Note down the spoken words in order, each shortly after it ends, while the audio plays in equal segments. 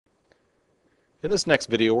In this next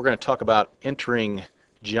video, we're going to talk about entering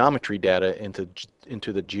geometry data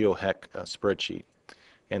into the GeoHec spreadsheet.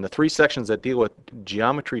 And the three sections that deal with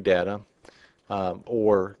geometry data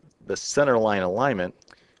or the center line alignment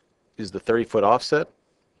is the 30-foot offset,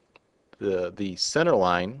 the center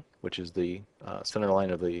line, which is the center line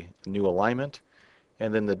of the new alignment,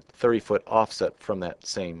 and then the 30-foot offset from that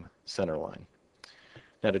same center line.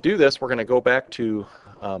 Now to do this, we're going to go back to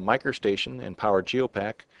MicroStation and Power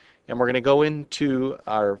GeoPack, and we're going to go into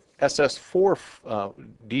our SS4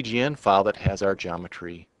 DGN file that has our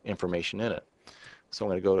geometry information in it. So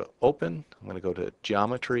I'm going to go to Open, I'm going to go to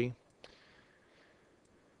Geometry,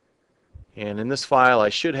 and in this file I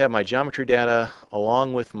should have my geometry data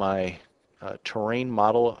along with my terrain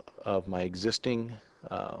model of my existing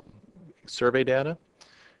survey data,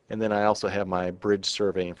 and then I also have my bridge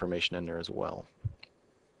survey information in there as well.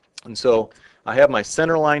 And so I have my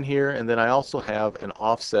center line here, and then I also have an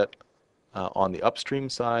offset on the upstream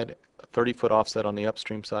side, a 30-foot offset on the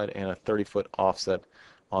upstream side, and a 30-foot offset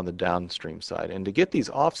on the downstream side. And to get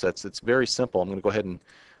these offsets, it's very simple. I'm going to go ahead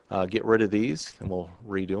and get rid of these, and we'll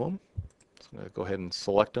redo them. So I'm going to go ahead and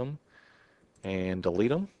select them and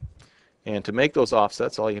delete them. And to make those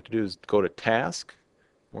offsets, all you have to do is go to Task.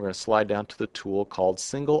 We're going to slide down to the tool called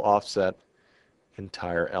Single Offset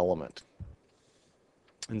Entire Element.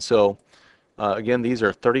 And so, again, these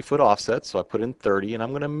are 30-foot offsets, so I put in 30, and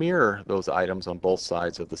I'm going to mirror those items on both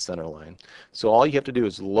sides of the center line. So all you have to do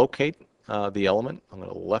is locate the element. I'm going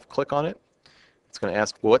to left-click on it. It's going to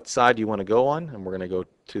ask what side you want to go on, and we're going to go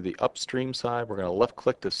to the upstream side. We're going to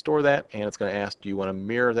left-click to store that, and it's going to ask, do you want to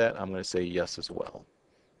mirror that? I'm going to say yes as well.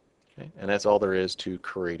 Okay? And that's all there is to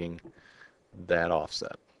creating that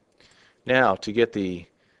offset. Now, to get the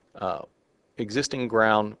existing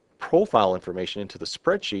ground profile information into the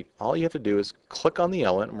spreadsheet, all you have to do is click on the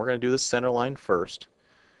element, and we're going to do the center line first,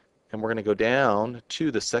 and we're going to go down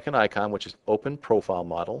to the second icon, which is Open Profile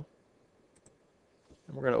Model,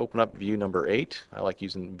 and we're going to open up view number 8. I like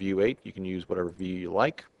using view 8. You can use whatever view you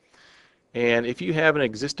like. And if you have an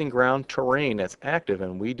existing ground terrain that's active,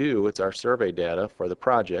 and we do, it's our survey data for the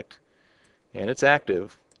project, and it's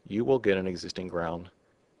active, you will get an existing ground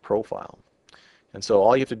profile. And so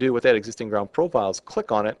all you have to do with that existing ground profile is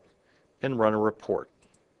click on it and run a report.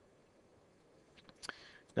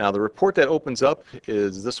 Now the report that opens up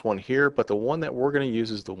is this one here, but the one that we're going to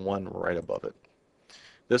use is the one right above it.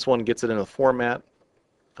 This one gets it in a format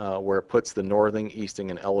where it puts the northing,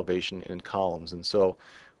 easting, and elevation in columns. And so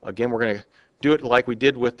again, we're going to do it like we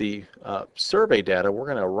did with the survey data. We're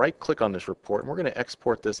going to right click on this report, and we're going to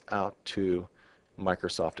export this out to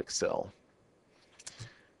Microsoft Excel.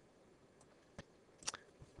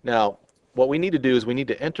 Now, what we need to do is we need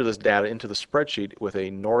to enter this data into the spreadsheet with a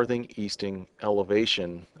northing, easting,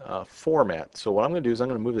 elevation format. So what I'm going to do is I'm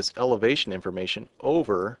going to move this elevation information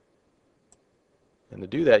over, and to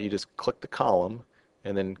do that you just click the column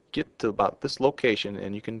and then get to about this location,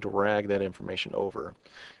 and you can drag that information over.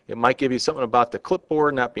 It might give you something about the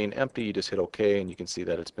clipboard not being empty. You just hit OK, and you can see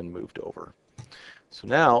that it's been moved over. So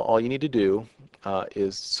now all you need to do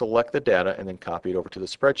is select the data and then copy it over to the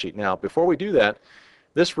spreadsheet. Now before we do that,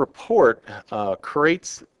 this report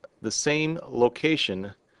creates the same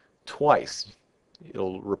location twice.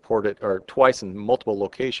 It'll report it twice in multiple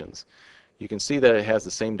locations. You can see that it has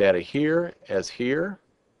the same data here as here,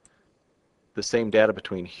 the same data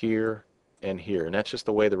between here and here, and that's just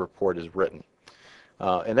the way the report is written.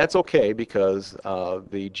 And that's okay because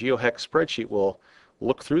the GeoHec spreadsheet will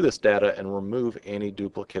look through this data and remove any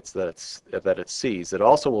duplicates that it sees. It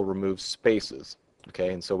also will remove spaces.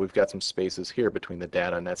 Okay, and so we've got some spaces here between the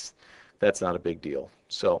data, and that's not a big deal.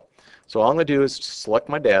 So all I'm going to do is select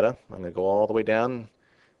my data. I'm going to go all the way down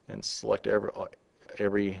and select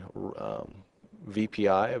every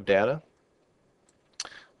VPI of data.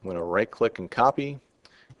 I'm going to right-click and copy,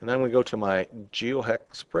 and then I'm going to go to my GeoHec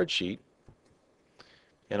spreadsheet,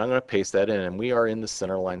 and I'm going to paste that in, and we are in the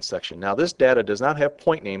centerline section. Now this data does not have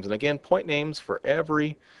point names, and again, point names for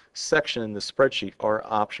every section in the spreadsheet are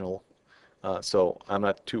optional. So I'm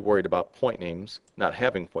not too worried about point names, not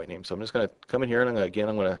having point names. So I'm just going to come in here, and I'm going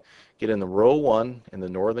to get in the row 1 in the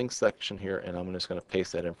northing section here, and I'm just going to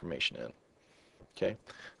paste that information in. Okay.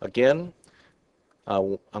 Again,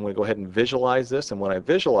 I'm going to go ahead and visualize this, and when I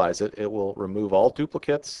visualize it, it will remove all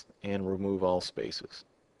duplicates and remove all spaces.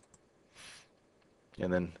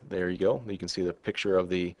 And then there you go. You can see the picture of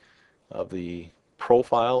the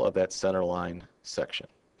profile of that center line section.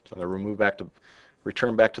 So I'm going to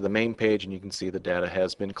return back to the main page, and you can see the data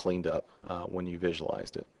has been cleaned up when you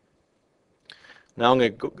visualized it. Now I'm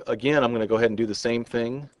going to go ahead and do the same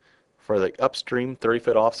thing for the upstream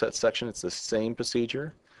 30-foot offset section. It's the same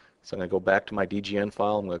procedure. So I'm going to go back to my DGN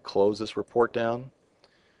file. I'm going to close this report down.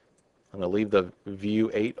 I'm going to leave the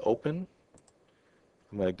view 8 open.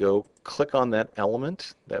 I'm going to go click on that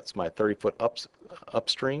element. That's my 30-foot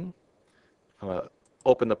upstream. I'm going to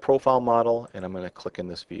open the profile model, and I'm going to click in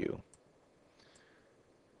this view.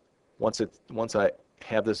 Once I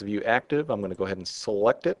have this view active, I'm going to go ahead and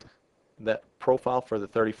select it, that profile for the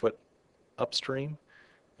 30-foot upstream,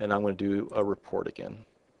 and I'm going to do a report again.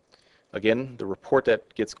 Again, the report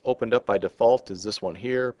that gets opened up by default is this one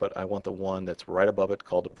here, but I want the one that's right above it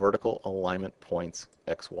called Vertical Alignment Points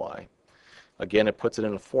XY. Again, it puts it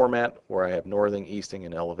in a format where I have northing, easting,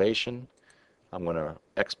 and elevation. I'm going to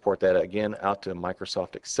export that again out to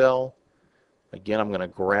Microsoft Excel. Again, I'm going to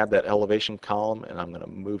grab that elevation column and I'm going to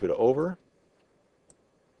move it over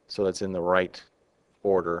so it's in the right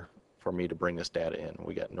order for me to bring this data in.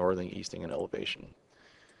 We got northing, easting, and elevation.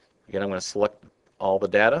 Again, I'm going to select all the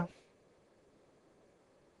data.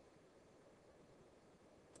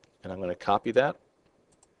 And I'm going to copy that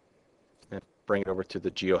and bring it over to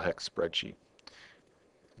the GeoHec spreadsheet.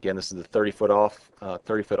 Again, this is the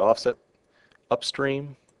 30-foot offset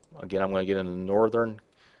upstream. Again, I'm going to get in the northern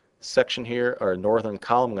section here, or northern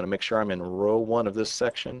column. I'm going to make sure I'm in row 1 of this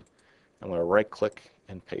section. I'm going to right-click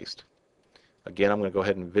and paste. Again, I'm going to go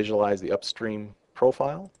ahead and visualize the upstream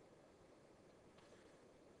profile.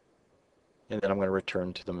 And then I'm going to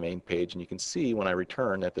return to the main page. And you can see when I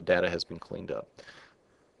return that the data has been cleaned up.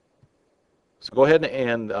 So go ahead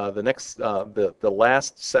and the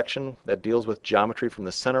last section that deals with geometry from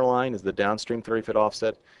the center line is the downstream 30-foot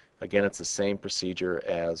offset. Again, it's the same procedure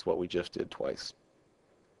as what we just did twice.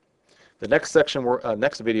 The next section,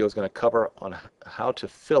 next video is going to cover on how to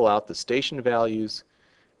fill out the station values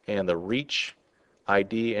and the reach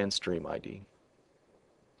ID and stream ID.